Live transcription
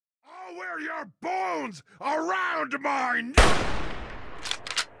I'll wear your bones around my neck!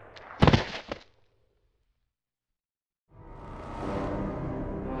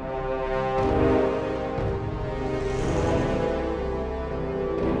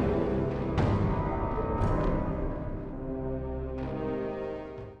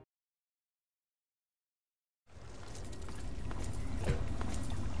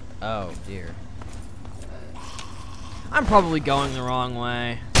 Oh, dear. I'm probably going the wrong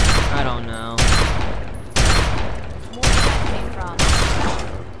way. I don't know. Where that came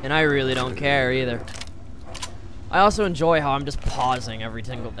from. And I really don't care either. I also enjoy how I'm just pausing every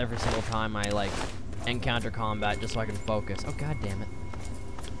single time I, like, encounter combat just so I can focus. Oh, god damn it.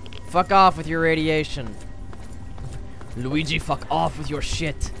 Fuck off with your radiation. Luigi, fuck off with your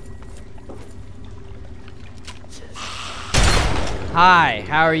shit. Hi,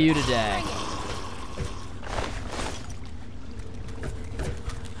 how are you today?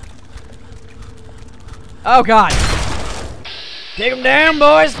 Oh god! Take him down,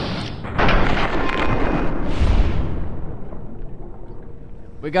 boys!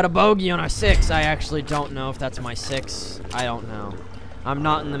 We got a bogey on our 6. I actually don't know if that's my 6. I don't know. I'm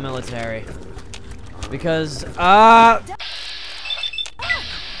not in the military. Because, I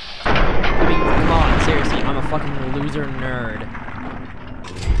mean, come on, seriously, I'm a fucking loser nerd.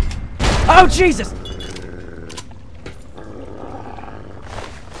 Oh, Jesus!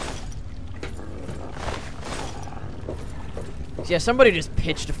 Yeah, somebody just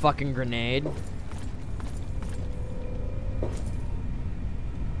pitched a fucking grenade.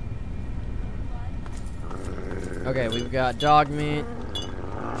 Okay, we've got dog meat.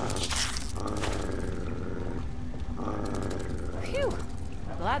 Phew.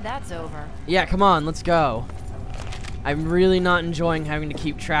 Glad that's over. Yeah, come on, let's go. I'm really not enjoying having to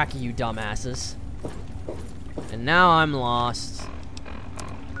keep track of you dumbasses. And now I'm lost.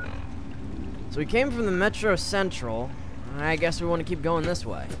 So we came from the Metro Central. I guess we want to keep going this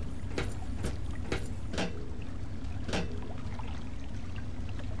way.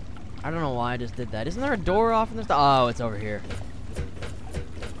 I don't know why I just did that. Isn't there a door off in this? Oh, it's over here.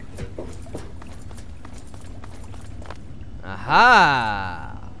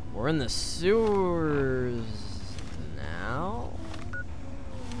 Aha! We're in the sewers now?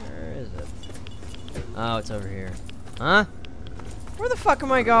 Where is it? Oh, it's over here. Huh? Where the fuck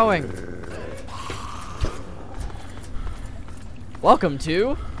am I going? Welcome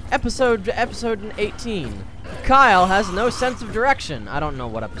to episode 18. Kyle has no sense of direction. I don't know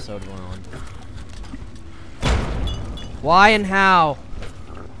what episode we're on. Why and how?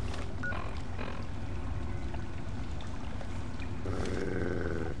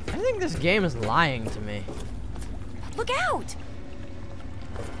 I think this game is lying to me. Look out!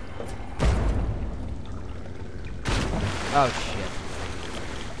 Oh shit.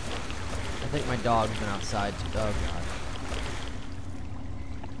 I think my dog's been outside too. Oh god.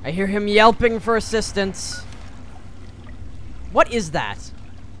 I hear him yelping for assistance. What is that?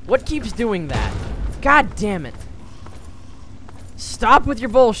 What keeps doing that? God damn it. Stop with your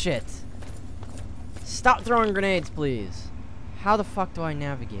bullshit. Stop throwing grenades, please. How the fuck do I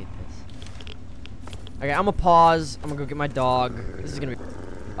navigate this? Okay, I'm gonna pause. I'm gonna go get my dog. This is gonna be...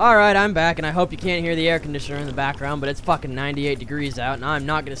 Alright, I'm back, and I hope you can't hear the air conditioner in the background, but it's fucking 98 degrees out, and I'm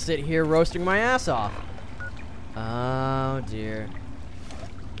not gonna sit here roasting my ass off. Oh, dear.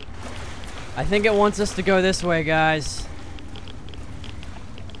 I think it wants us to go this way, guys.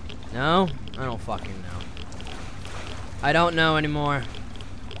 No? I don't fucking know. I don't know anymore.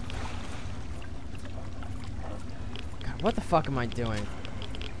 God, what the fuck am I doing?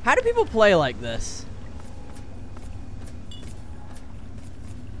 How do people play like this?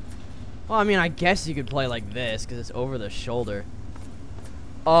 Well, I mean, I guess you could play like this, because it's over the shoulder.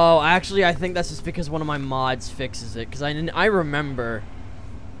 Oh, actually, I think that's just because one of my mods fixes it, because I remember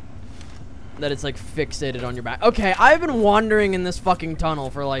that it's like fixated on your back. Okay, I've been wandering in this fucking tunnel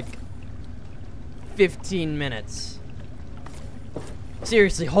for like 15 minutes.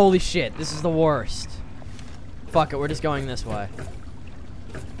 Seriously, holy shit, this is the worst. Fuck it, we're just going this way.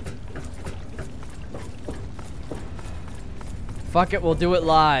 Fuck it, we'll do it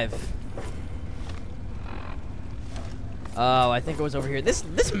live. Oh, I think it was over here.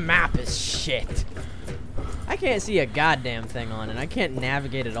 This map is shit. I can't see a goddamn thing on it. I can't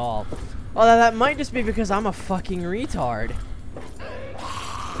navigate at all. Although that might just be because I'm a fucking retard.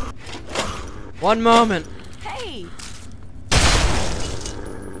 One moment. Hey!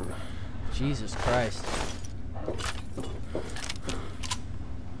 Jesus Christ.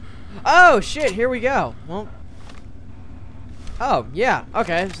 Oh, shit, here we go. Well. Oh, yeah,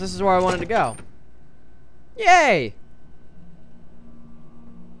 okay, so this is where I wanted to go. Yay!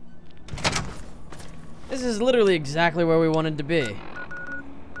 This is literally exactly where we wanted to be.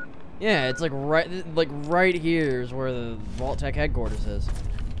 Yeah, it's like right here is where the Vault-Tec headquarters is.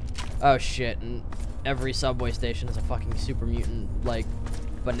 Oh shit, and every subway station is a fucking super mutant, like,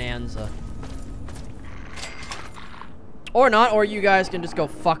 bonanza. Or not, or you guys can just go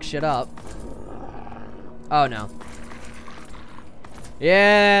fuck shit up. Oh no.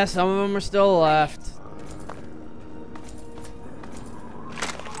 Yeah, some of them are still left.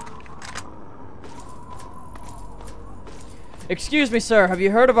 Excuse me, sir. Have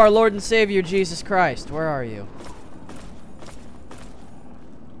you heard of our Lord and Savior, Jesus Christ? Where are you?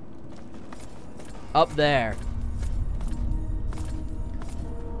 Up there.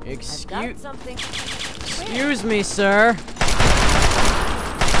 Excuse me, sir.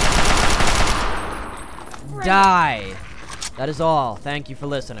 Die. That is all. Thank you for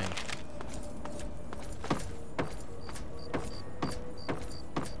listening.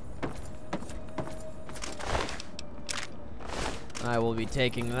 I will be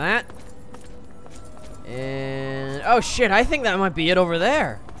taking that. And oh shit, I think that might be it over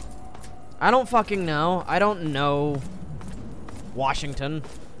there. I don't fucking know. I don't know Washington.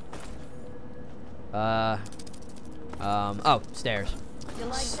 Oh, stairs. You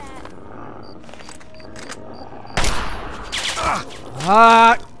like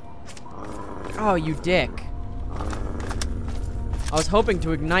that? Oh, you dick. I was hoping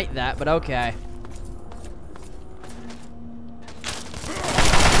to ignite that, but okay.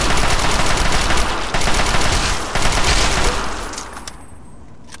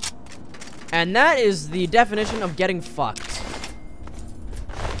 And that is the definition of getting fucked.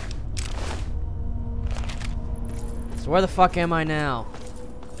 So where the fuck am I now?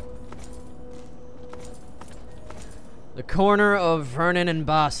 The corner of Vernon and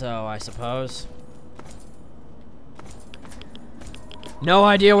Basso, I suppose. No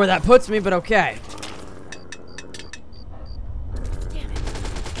idea where that puts me, but okay. Damn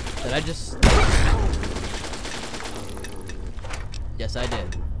it. Did I just... Yes, I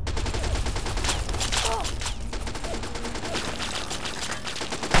did.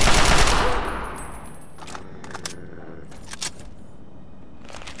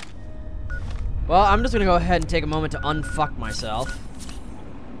 Well, I'm just gonna go ahead and take a moment to unfuck myself.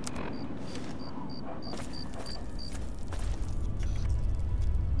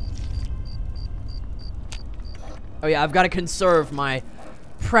 Oh yeah, I've got to conserve my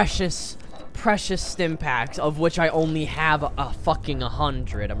precious stim packs, of which I only have a fucking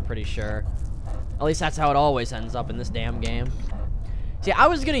 100, I'm pretty sure. At least that's how it always ends up in this damn game. See, I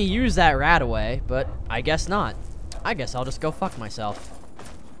was gonna use that rat away, but I guess not. I guess I'll just go fuck myself.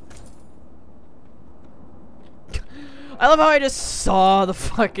 I love how I just saw the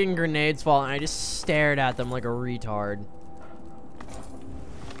fucking grenades fall and I just stared at them like a retard.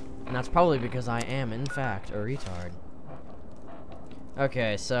 And that's probably because I am, in fact, a retard.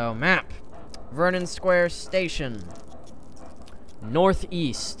 Okay, so map. Vernon Square Station.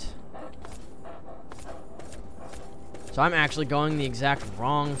 Northeast. So I'm actually going the exact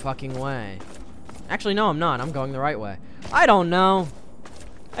wrong fucking way. Actually, no, I'm not. I'm going the right way. I don't know.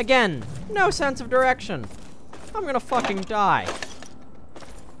 Again, no sense of direction. I'm gonna fucking die.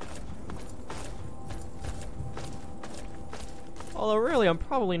 Although really, I'm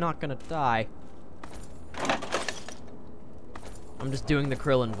probably not gonna die. I'm just doing the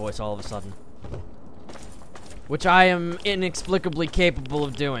Krillin voice all of a sudden. Which I am inexplicably capable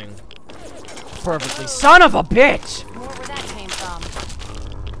of doing. Perfectly. Son of a bitch! More where that came from.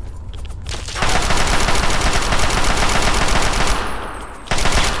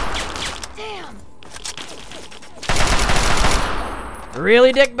 Damn!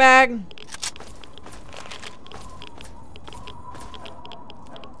 Really, dickbag?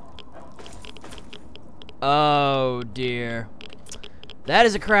 Oh dear. That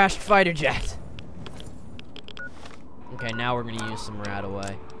is a crashed fighter jet. Okay, now we're gonna use some rat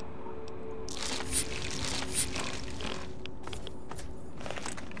away.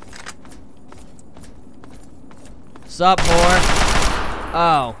 Sup, whore?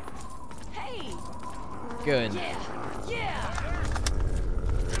 Oh. Hey! Good. Yeah! Yeah!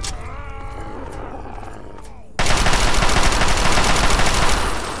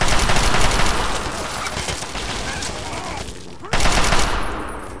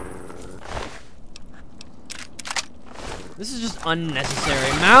 This is just unnecessary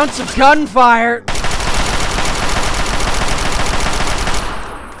amounts of gunfire.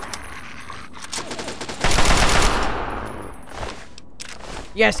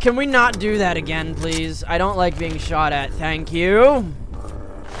 Yes, can we not do that again, please? I don't like being shot at. Thank you.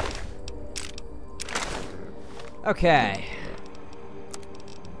 Okay.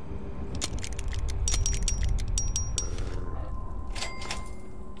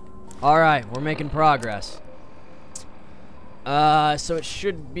 Alright, we're making progress. So it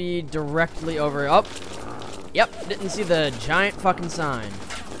should be directly over. Oh! Yep, didn't see the giant fucking sign.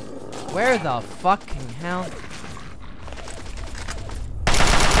 Where the fucking hell?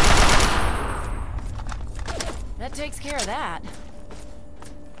 That takes care of that.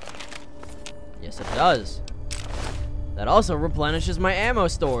 Yes, it does. That also replenishes my ammo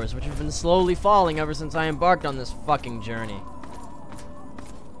stores, which have been slowly falling ever since I embarked on this fucking journey.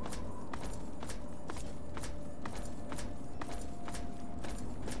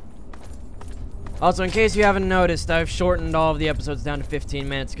 Also, in case you haven't noticed, I've shortened all of the episodes down to 15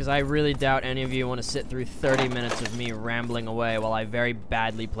 minutes because I really doubt any of you want to sit through 30 minutes of me rambling away while I very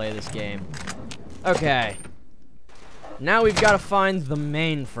badly play this game. Okay. Now we've got to find the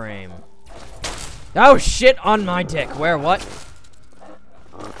mainframe. Oh shit, on my dick. Where, what?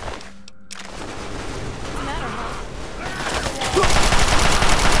 What's the matter, huh?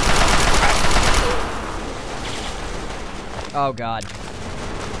 Oh god.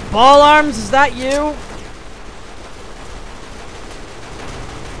 Ball arms, is that you?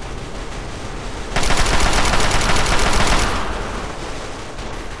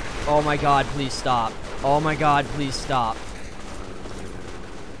 Oh my god, please stop. Oh my god, please stop.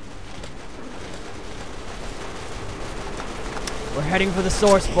 We're heading for the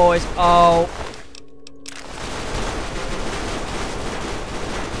source, boys. Oh.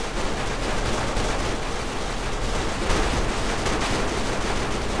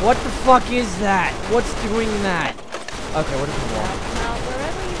 What the fuck is that? What's doing that? Okay, what is the wall? Now,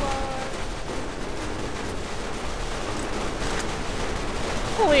 wherever you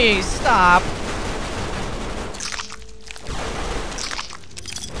are. Please stop.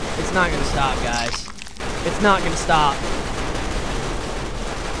 It's not gonna stop, guys. It's not gonna stop.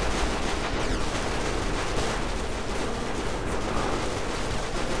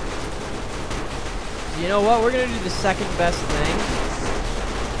 You know what? We're gonna do the second best thing.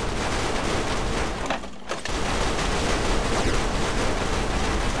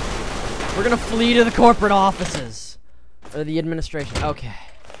 We're gonna flee to the corporate offices. Or the administration. Okay.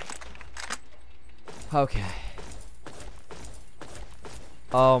 Okay.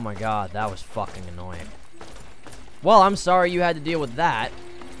 Oh my god, that was fucking annoying. Well, I'm sorry you had to deal with that.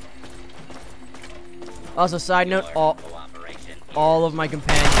 Also, side note, all of my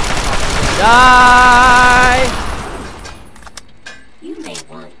companions die! You may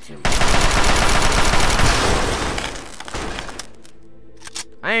want to.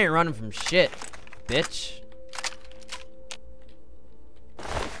 I ain't running from shit, bitch.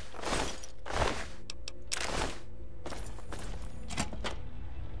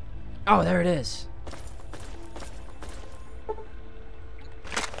 Oh, there it is.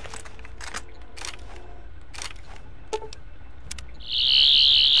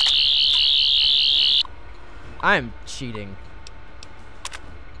 I'm cheating.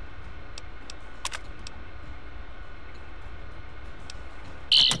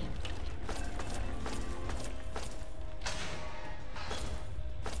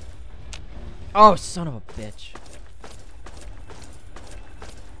 Oh, son of a bitch.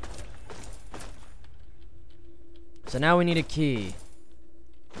 So now we need a key.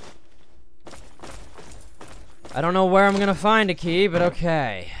 I don't know where I'm gonna find a key, but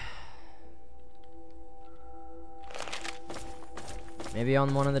okay. Maybe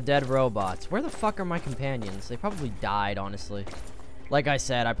on one of the dead robots. Where the fuck are my companions? They probably died, honestly. Like I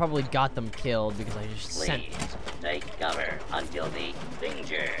said, I probably got them killed because I just sent... Please take cover until the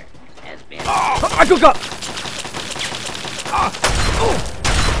danger has been... I cook up!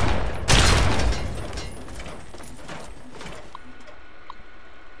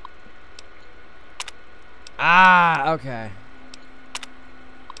 Ah, okay.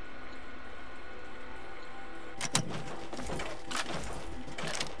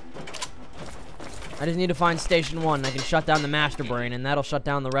 I just need to find Station 1. I can shut down the Master Brain, and that'll shut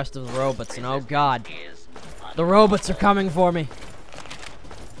down the rest of the robots. And oh god, the robots are coming for me.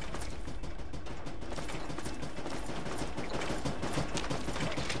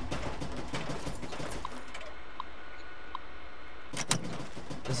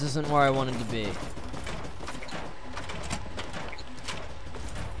 This isn't where I wanted to be.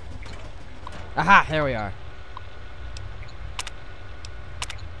 Aha, there we are.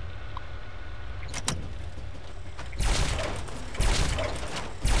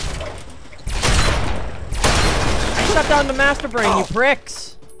 Shut down the Master Brain, you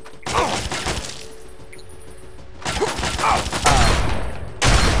pricks!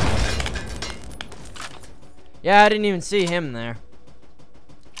 Yeah, I didn't even see him there.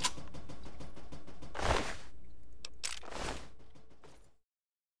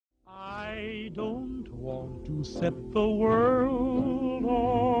 don't want to set the world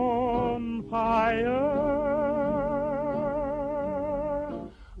on fire.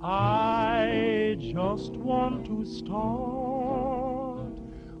 I just want to start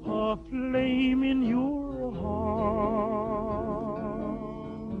a flame in your